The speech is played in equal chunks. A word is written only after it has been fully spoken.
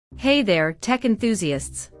Hey there, tech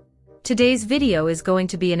enthusiasts! Today's video is going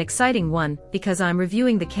to be an exciting one because I'm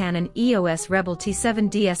reviewing the Canon EOS Rebel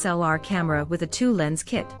T7 DSLR camera with a 2-lens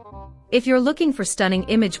kit. If you're looking for stunning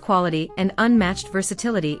image quality and unmatched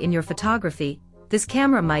versatility in your photography, this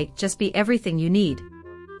camera might just be everything you need.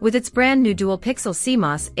 With its brand new dual-pixel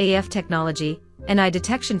CMOS AF technology and eye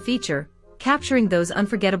detection feature, capturing those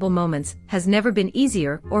unforgettable moments has never been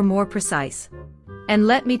easier or more precise. And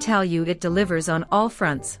let me tell you, it delivers on all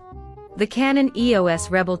fronts. The Canon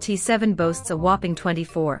EOS Rebel T7 boasts a whopping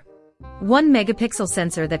 24.1 megapixel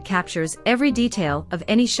sensor that captures every detail of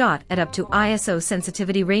any shot at up to ISO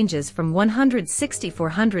sensitivity ranges from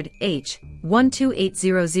 160/400H,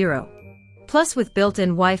 12800. Plus, with built-in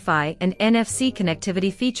Wi-Fi and NFC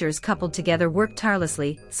connectivity features coupled together, work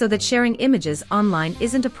tirelessly so that sharing images online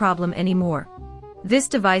isn't a problem anymore. This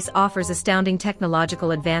device offers astounding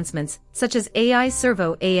technological advancements, such as AI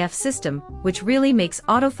Servo AF system, which really makes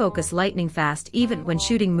autofocus lightning fast even when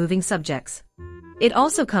shooting moving subjects. It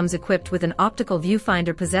also comes equipped with an optical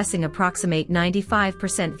viewfinder possessing approximate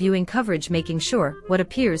 95% viewing coverage, making sure what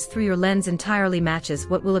appears through your lens entirely matches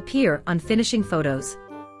what will appear on finishing photos.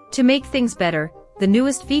 To make things better, the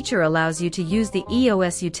newest feature allows you to use the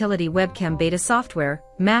EOS Utility Webcam Beta software,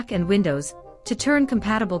 Mac and Windows, to turn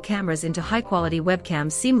compatible cameras into high-quality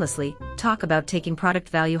webcams seamlessly. Talk about taking product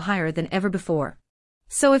value higher than ever before.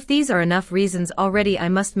 So if these are enough reasons already, I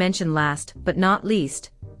must mention last but not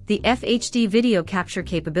least, the FHD video capture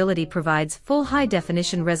capability provides full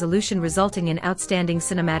high-definition resolution, resulting in outstanding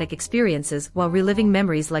cinematic experiences while reliving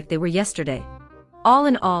memories like they were yesterday. All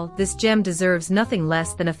in all, this gem deserves nothing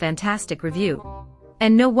less than a fantastic review.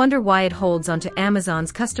 And no wonder why it holds onto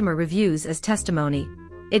Amazon's customer reviews as testimony.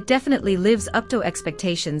 It definitely lives up to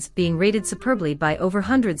expectations, being rated superbly by over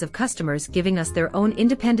hundreds of customers, giving us their own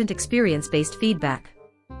independent experience-based feedback.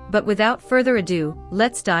 But without further ado,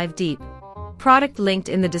 let's dive deep. Product linked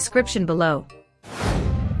in the description below.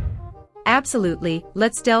 Absolutely,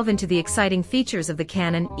 let's delve into the exciting features of the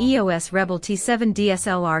Canon EOS Rebel T7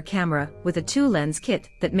 DSLR camera with a 2-lens kit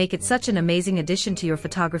that make it such an amazing addition to your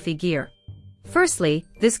photography gear. Firstly,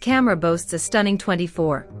 this camera boasts a stunning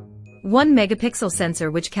 24.1 megapixel sensor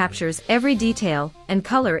which captures every detail and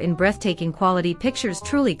color in breathtaking quality. Pictures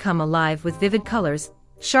truly come alive with vivid colors,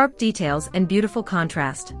 sharp details and beautiful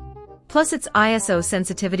contrast. Plus, its ISO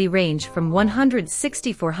sensitivity range from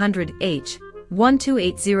 160/400H,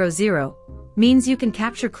 12800, means you can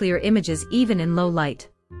capture clear images even in low light.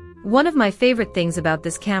 One of my favorite things about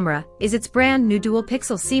this camera is its brand new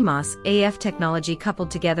dual-pixel CMOS AF technology coupled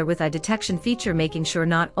together with eye detection feature, making sure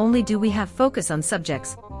not only do we have focus on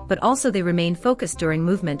subjects, but also they remain focused during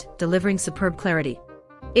movement, delivering superb clarity.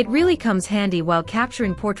 It really comes handy while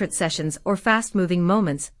capturing portrait sessions or fast-moving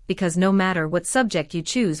moments, because no matter what subject you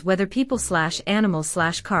choose, whether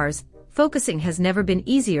people/animals/cars, focusing has never been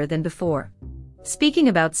easier than before. Speaking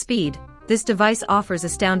about speed, this device offers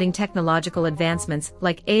astounding technological advancements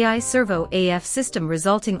like AI Servo AF system,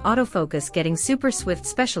 resulting autofocus getting super swift,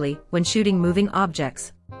 especially when shooting moving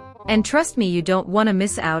objects. And trust me, you don't want to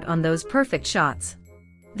miss out on those perfect shots.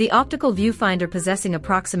 The optical viewfinder possessing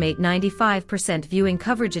approximate 95% viewing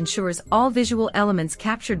coverage ensures all visual elements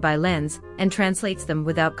captured by lens and translates them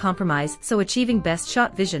without compromise, so achieving best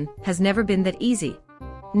shot vision has never been that easy.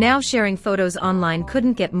 Now sharing photos online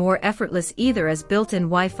couldn't get more effortless either, as built-in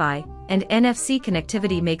Wi-Fi and NFC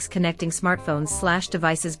connectivity makes connecting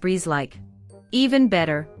smartphones/devices breeze-like. Even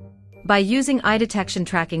better, by using eye detection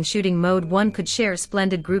tracking shooting mode, one could share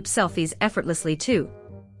splendid group selfies effortlessly too.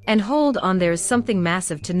 And hold on, there's something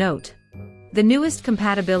massive to note. The newest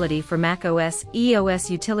compatibility for macOS EOS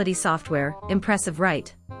utility software, impressive,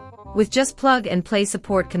 right? With just plug-and-play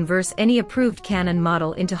support, converse any approved Canon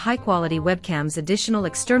model into high-quality webcams. Additional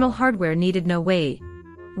external hardware needed, no way.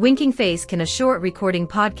 Winking face can assure recording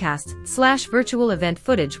podcasts/virtual event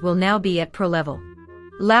footage will now be at pro level.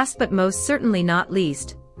 Last but most certainly not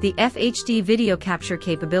least, the FHD video capture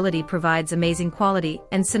capability provides amazing quality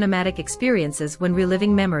and cinematic experiences when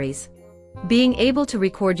reliving memories. Being able to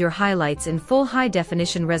record your highlights in full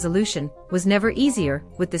high-definition resolution was never easier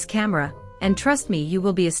with this camera, and trust me, you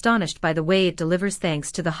will be astonished by the way it delivers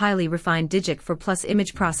thanks to the highly refined Digic 4+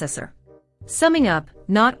 image processor. Summing up,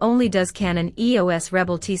 not only does Canon EOS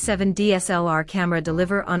Rebel T7 DSLR camera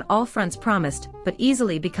deliver on all fronts promised, but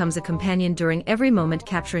easily becomes a companion during every moment,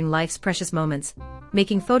 capturing life's precious moments,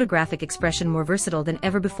 making photographic expression more versatile than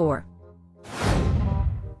ever before.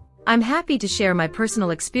 I'm happy to share my personal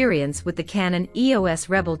experience with the Canon EOS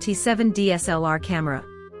Rebel T7 DSLR camera.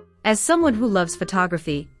 As someone who loves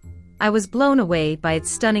photography, I was blown away by its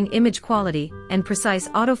stunning image quality and precise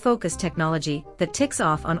autofocus technology that ticks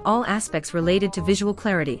off on all aspects related to visual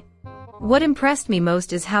clarity. What impressed me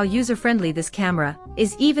most is how user-friendly this camera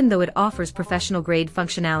is. Even though it offers professional-grade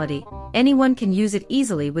functionality, anyone can use it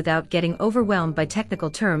easily without getting overwhelmed by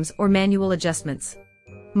technical terms or manual adjustments.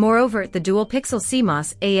 Moreover, the dual-pixel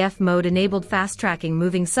CMOS AF mode enabled fast-tracking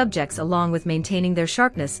moving subjects along with maintaining their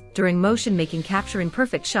sharpness during motion, making capturing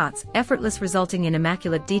perfect shots effortless, resulting in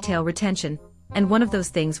immaculate detail retention, and one of those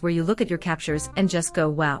things where you look at your captures and just go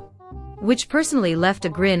wow. Which personally left a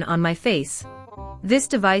grin on my face. This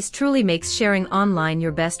device truly makes sharing online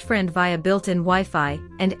your best friend via built-in Wi-Fi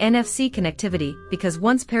and NFC connectivity, because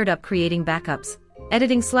once paired up, creating backups,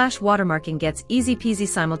 editing/watermarking gets easy peasy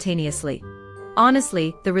simultaneously.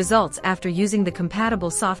 Honestly, the results after using the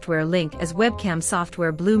compatible software link as webcam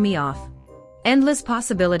software blew me off. Endless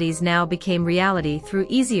possibilities now became reality through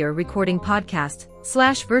easier recording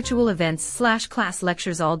podcasts/virtual events/class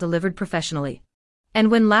lectures, all delivered professionally. And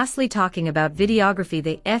when lastly talking about videography,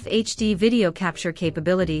 the FHD video capture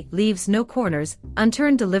capability leaves no corners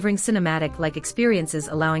unturned, delivering cinematic-like experiences,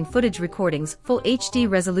 allowing footage recordings, full HD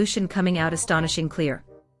resolution coming out astonishing clear.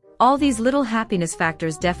 All these little happiness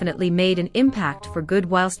factors definitely made an impact for good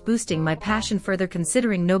whilst boosting my passion further,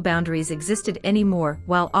 considering no boundaries existed anymore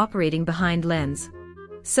while operating behind lens.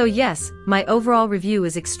 So yes, my overall review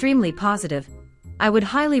is extremely positive. I would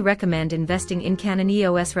highly recommend investing in Canon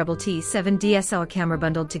EOS Rebel T7 DSLR camera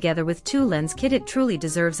bundled together with 2-lens kit. It truly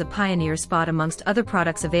deserves a pioneer spot amongst other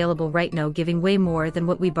products available right now, giving way more than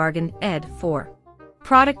what we bargained for.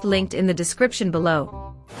 Product linked in the description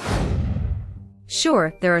below.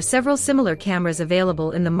 Sure, there are several similar cameras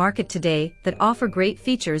available in the market today that offer great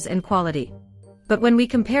features and quality. But when we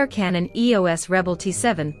compare Canon EOS Rebel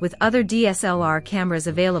T7 with other DSLR cameras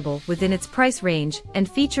available within its price range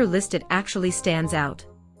and feature list, it actually stands out.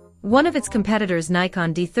 One of its competitors,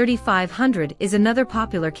 Nikon D3500, is another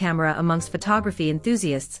popular camera amongst photography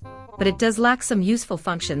enthusiasts, but it does lack some useful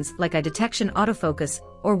functions like eye detection, autofocus,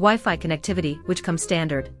 or Wi-Fi connectivity, which come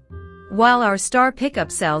standard. While our star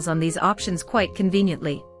pickup sells on these options quite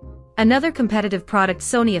conveniently. Another competitive product,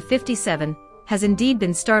 Sony A57, has indeed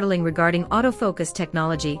been startling regarding autofocus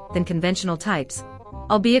technology than conventional types.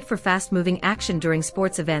 Albeit for fast-moving action during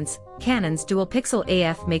sports events, Canon's dual-pixel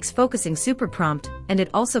AF makes focusing super prompt, and it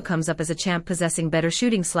also comes up as a champ, possessing better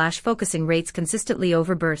shooting/focusing rates consistently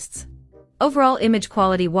over bursts. Overall image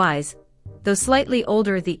quality-wise, though slightly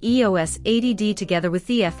older, the EOS 80D together with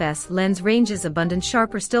the FS lens ranges abundant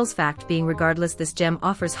sharper stills. Fact being, regardless, this gem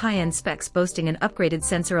offers high-end specs, boasting an upgraded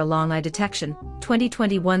sensor along eye detection.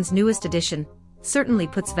 2021's newest edition certainly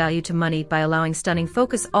puts value to money by allowing stunning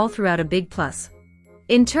focus all throughout, a big plus.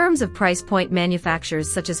 In terms of price point, manufacturers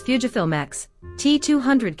such as Fujifilm X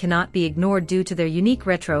T200 cannot be ignored due to their unique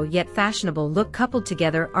retro yet fashionable look, coupled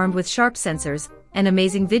together armed with sharp sensors and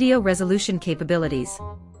amazing video resolution capabilities.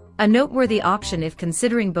 A noteworthy option if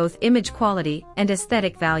considering both image quality and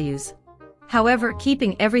aesthetic values. However,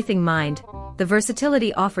 keeping everything in mind, the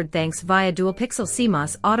versatility offered thanks via dual-pixel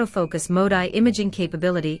CMOS autofocus mode, eye imaging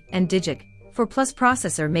capability, and Digic 4 Plus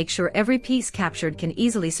processor make sure every piece captured can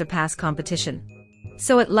easily surpass competition.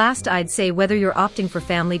 So at last, I'd say whether you're opting for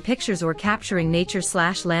family pictures or capturing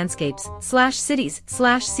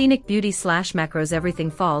nature/landscapes/cities/scenic beauty/macros,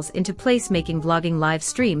 everything falls into place, making vlogging live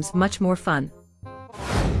streams much more fun.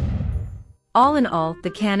 All in all,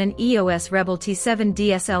 the Canon EOS Rebel T7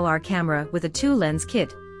 DSLR camera with a 2-lens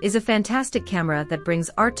kit is a fantastic camera that brings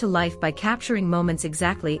art to life by capturing moments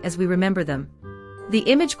exactly as we remember them. The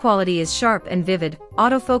image quality is sharp and vivid,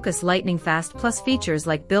 autofocus lightning fast, plus features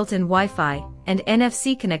like built-in Wi-Fi and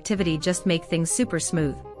NFC connectivity just make things super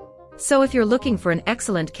smooth. So if you're looking for an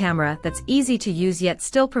excellent camera that's easy to use yet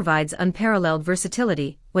still provides unparalleled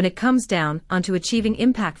versatility when it comes down onto achieving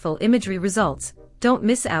impactful imagery results, don't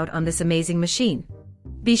miss out on this amazing machine.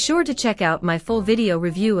 Be sure to check out my full video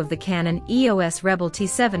review of the Canon EOS Rebel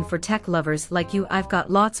T7 for tech lovers like you. I've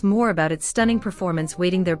got lots more about its stunning performance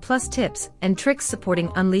waiting there, plus tips and tricks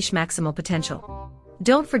supporting unleash maximal potential.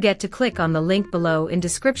 Don't forget to click on the link below in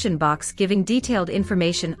description box giving detailed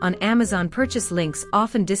information on Amazon purchase links.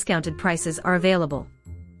 Often discounted prices are available.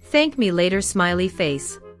 Thank me later, smiley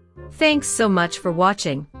face. Thanks so much for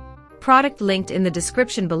watching. Product linked in the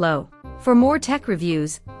description below. For more tech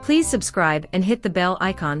reviews, please subscribe and hit the bell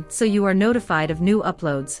icon so you are notified of new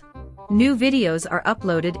uploads. New videos are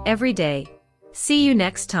uploaded every day. See you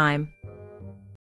next time.